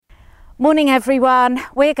Morning everyone.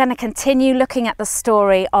 We're going to continue looking at the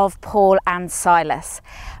story of Paul and Silas.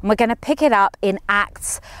 And we're going to pick it up in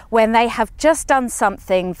Acts when they have just done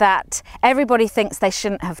something that everybody thinks they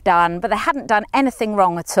shouldn't have done, but they hadn't done anything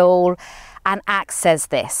wrong at all. And Acts says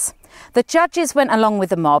this: the judges went along with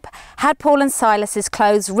the mob, had Paul and Silas's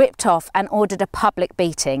clothes ripped off and ordered a public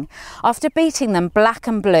beating. After beating them black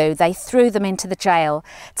and blue, they threw them into the jail,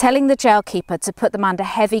 telling the jailkeeper to put them under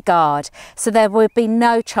heavy guard so there would be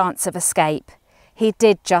no chance of escape. He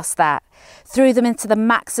did just that, threw them into the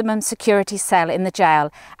maximum security cell in the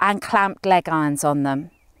jail and clamped leg irons on them.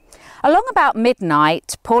 Along about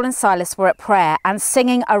midnight, Paul and Silas were at prayer and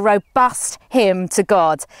singing a robust hymn to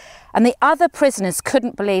God, and the other prisoners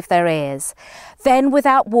couldn't believe their ears. Then,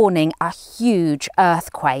 without warning, a huge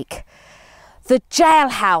earthquake. The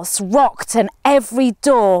jailhouse rocked and every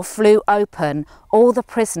door flew open. All the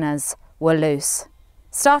prisoners were loose.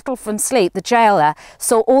 Startled from sleep, the jailer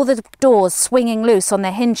saw all the doors swinging loose on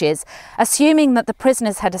their hinges. Assuming that the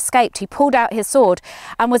prisoners had escaped, he pulled out his sword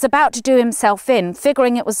and was about to do himself in,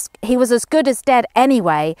 figuring he was as good as dead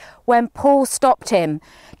anyway, when Paul stopped him.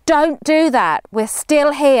 "Don't do that. We're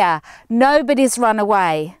still here. Nobody's run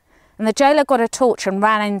away." And the jailer got a torch and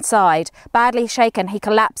ran inside. Badly shaken, he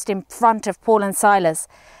collapsed in front of Paul and Silas,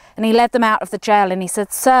 and he led them out of the jail and he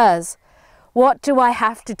said, "Sirs, what do I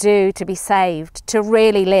have to do to be saved, to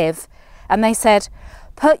really live?" And they said,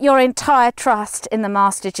 "Put your entire trust in the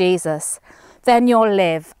Master Jesus. Then you'll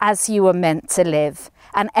live as you were meant to live,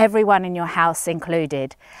 and everyone in your house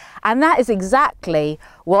included." And that is exactly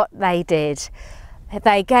what they did.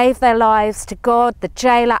 They gave their lives to God, the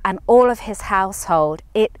jailer, and all of his household.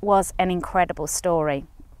 It was an incredible story.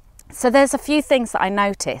 So there's a few things that I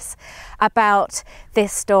notice about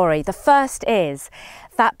this story. The first is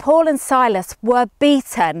that Paul and Silas were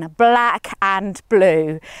beaten black and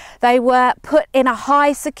blue. They were put in a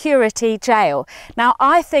high security jail. Now,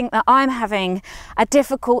 I think that I'm having a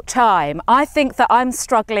difficult time. I think that I'm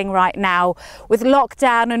struggling right now with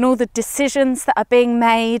lockdown and all the decisions that are being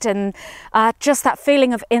made and just that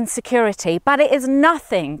feeling of insecurity. But it is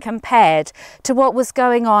nothing compared to what was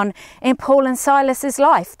going on in Paul and Silas's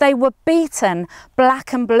life. They were beaten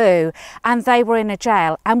black and blue and they were in a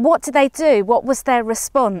jail. And what did they do? What was their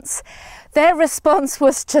response? Their response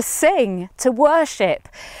was to sing, to worship,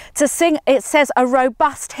 to sing. It says a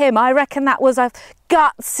robust hymn. I reckon that was a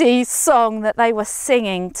gutsy song that they were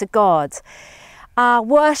singing to God.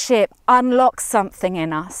 Worship unlocks something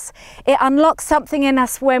in us. It unlocks something in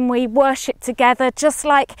us when we worship together, just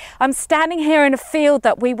like I'm standing here in a field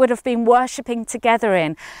that we would have been worshipping together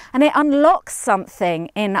in. And it unlocks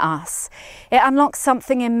something in us. It unlocks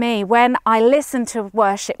something in me. When I listen to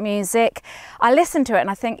worship music, I listen to it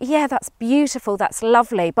and I think, yeah, that's beautiful, that's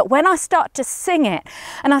lovely. But when I start to sing it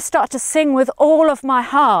and I start to sing with all of my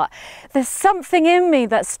heart, there's something in me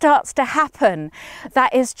that starts to happen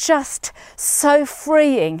that is just so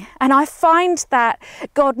freeing. And I find that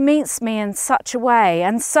God meets me in such a way.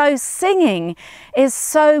 And so singing is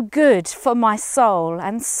so good for my soul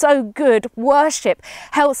and so good. Worship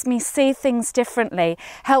helps me see things differently,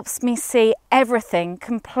 helps me see everything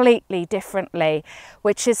completely differently,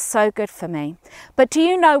 which is so good for me. But do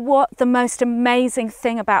you know what the most amazing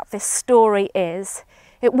thing about this story is?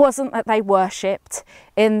 It wasn't that they worshipped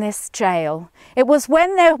in this jail. It was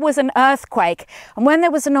when there was an earthquake and when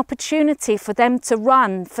there was an opportunity for them to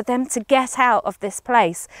run, for them to get out of this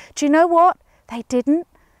place. Do you know what? They didn't.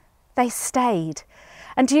 They stayed.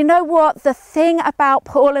 And do you know what? The thing about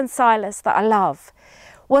Paul and Silas that I love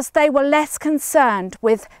was they were less concerned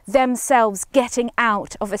with themselves getting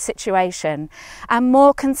out of a situation and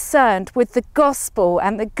more concerned with the gospel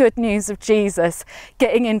and the good news of Jesus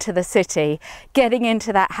getting into the city, getting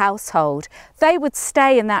into that household. They would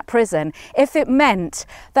stay in that prison if it meant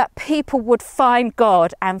that people would find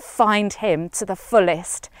God and find him to the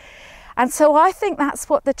fullest. And so I think that's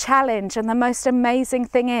what the challenge and the most amazing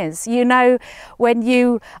thing is. You know, when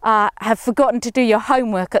you have forgotten to do your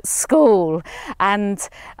homework at school and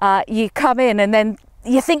you come in and then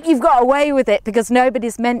you think you've got away with it because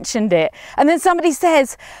nobody's mentioned it. And then somebody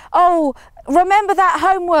says, "Oh, remember that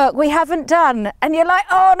homework we haven't done?" And you're like,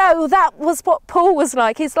 "Oh no, that was what Paul was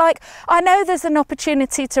like." He's like, "I know there's an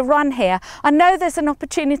opportunity to run here. I know there's an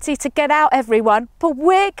opportunity to get out, everyone, but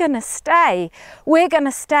we're going to stay. We're going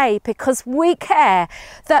to stay because we care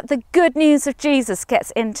that the good news of Jesus gets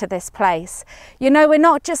into this place. You know, we're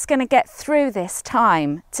not just going to get through this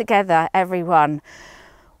time together, everyone.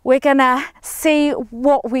 We're going to see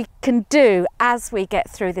what we can do as we get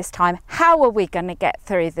through this time. How are we going to get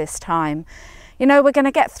through this time? You know, we're going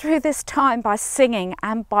to get through this time by singing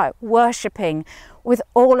and by worshipping with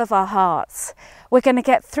all of our hearts. We're going to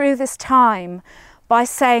get through this time by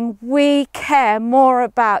saying we care more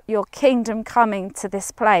about your kingdom coming to this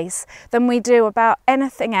place than we do about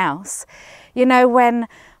anything else. You know, when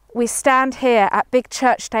we stand here at Big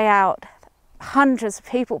Church Day Out, hundreds of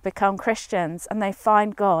people become Christians and they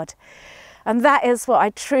find God. And that is what I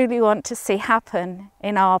truly want to see happen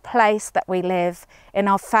in our place that we live, in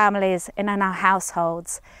our families, and in our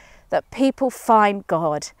households, that people find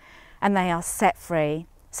God and they are set free.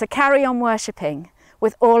 So carry on worshipping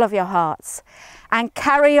with all of your hearts and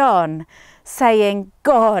carry on saying,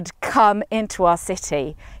 God, come into our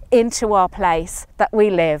city, into our place that we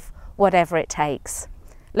live, whatever it takes.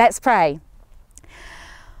 Let's pray.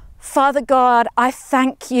 Father God, I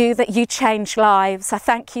thank you that you changed lives. I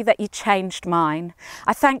thank you that you changed mine.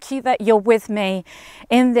 I thank you that you're with me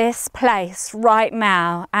in this place right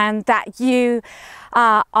now and that you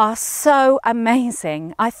are so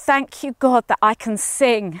amazing. I thank you, God, that I can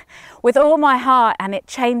sing with all my heart and it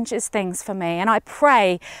changes things for me. And I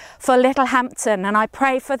pray for Littlehampton and I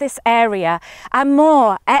pray for this area and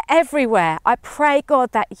more everywhere. I pray,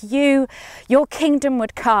 God, that your kingdom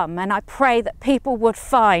would come, and I pray that people would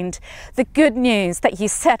find the good news that you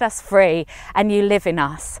set us free and you live in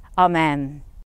us. Amen.